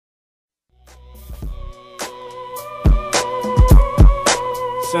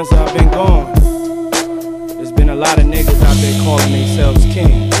since I've been gone, there's been a lot of niggas out there calling themselves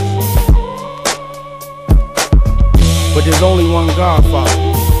kings. But there's only one Godfather.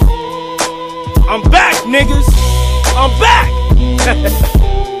 I'm back, niggas! I'm back!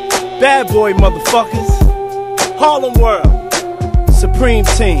 Bad boy motherfuckers. Harlem World. Supreme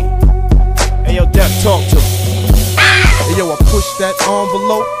Team. Hey yo, Def, talk to me. Hey yo, I push that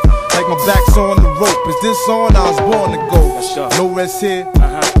envelope like my back's on the rope. Is this on? I was born to go. No rest here.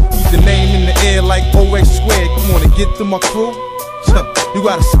 Keep the name in the air like OX squared. Come on and get to my crew. You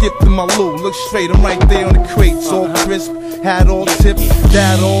gotta skip to my loo. Look straight, I'm right there on the crates. All crisp, hat all tipped,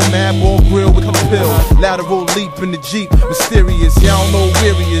 dad all mad, all grill with the pill. Lateral leap in the Jeep, mysterious. Y'all don't know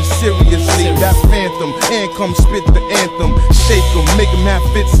where he is, seriously. That phantom, and come spit the anthem. Shake 'em, make 'em have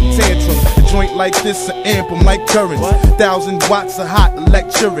fits and tantrums. A joint like this, an amp 'em like currents. 1,000 watts of hot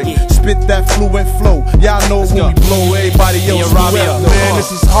electric. Spit that fluent flow. Y'all know when we blow everybody else. Man,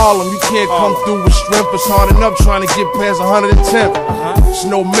 this is Harlem. You can't come through with strength. It's hard enough trying to get past 110. It's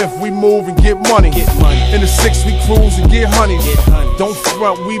no myth, we move and get money. In the 6 we cruise and get honey. Don't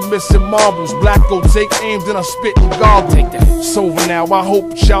front, we missing marbles. Black go take aim, then I spit and gobble. It's over now, I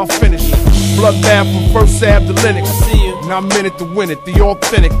hope y'all finish. Bloodbath from First Ave to Lennox. And I'm in it to win it, the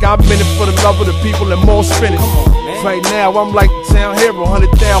authentic. I'm in it for the love of the people and more spinach. Right now, I'm like the town hero.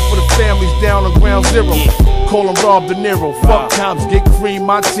 100 down for the families down on ground zero. Call him Rob De Niro. Fuck cops, get cream.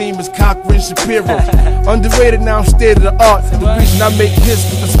 My team is conquering Shapiro. Underrated, now I'm state of the art. The reason I make hits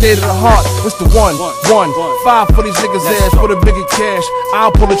is the state of the heart. What's the one? 5 for these niggas' ass. For the bigger cash,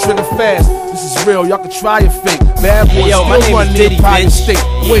 I'll pull the trigger fast. This is real, y'all can try your fake. Bad boys yo, my name is Diddy, bitch. State.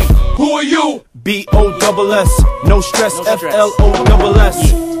 Wait, who are you? B-O-S-S, no stress,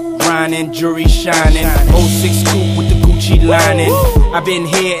 F-L-O-S-S. Grinding, jury shining, 06 coupe with the Gucci lining. I've been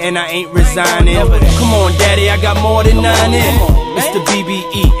here and I ain't resigning. Come on, daddy, I got more than 9 in. It's the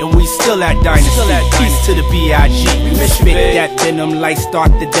BBE and we still at Dynasty. Peace to the B.I.G. Spit that venom, light start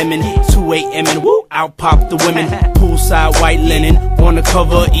the dimming. 2 a.m. and woo, out pop the women. Poolside white linen, on the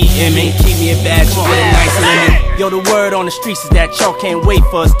cover E.M. Keep me a badge with a nice linen. Yo, the word on the streets is that y'all can't wait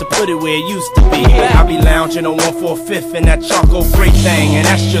for us to put it where it used to be. I be lounging on 145th in that charcoal great thing, and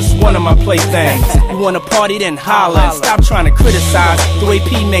that's just one of my playthings. You wanna party, then holler, and stop trying to criticize the way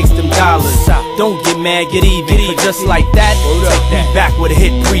P makes them dollars. Don't get mad, get even, but just like that, take me back with a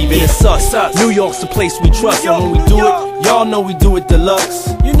hit breathing. It's us. New York's the place we trust, and when we do it, y'all know we do it deluxe.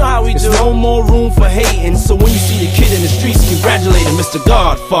 You know how we do. There's no more room for hating, so when you see the kid in the streets, congratulate him, Mr.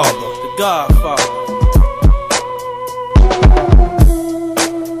 Godfather. The Godfather.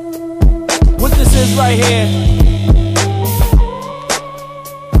 What this is right here,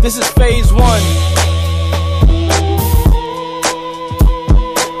 this is phase 1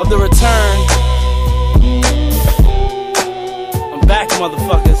 of the return. I'm back,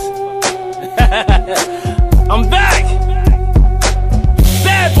 motherfuckers. I'm back!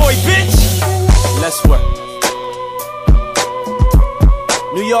 Bad boy, bitch! Let's work.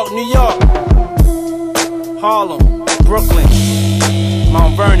 New York, New York. Harlem, Brooklyn,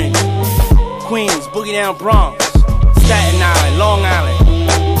 Mount Vernon, Queens, Boogie Down Bronx, Staten Island, Long Island,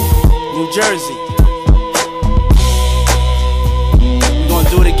 New Jersey. We're gonna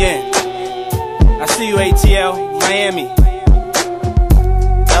do it again. I see you, ATL, Miami,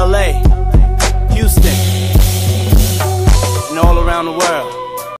 LA, Houston, and all around the world.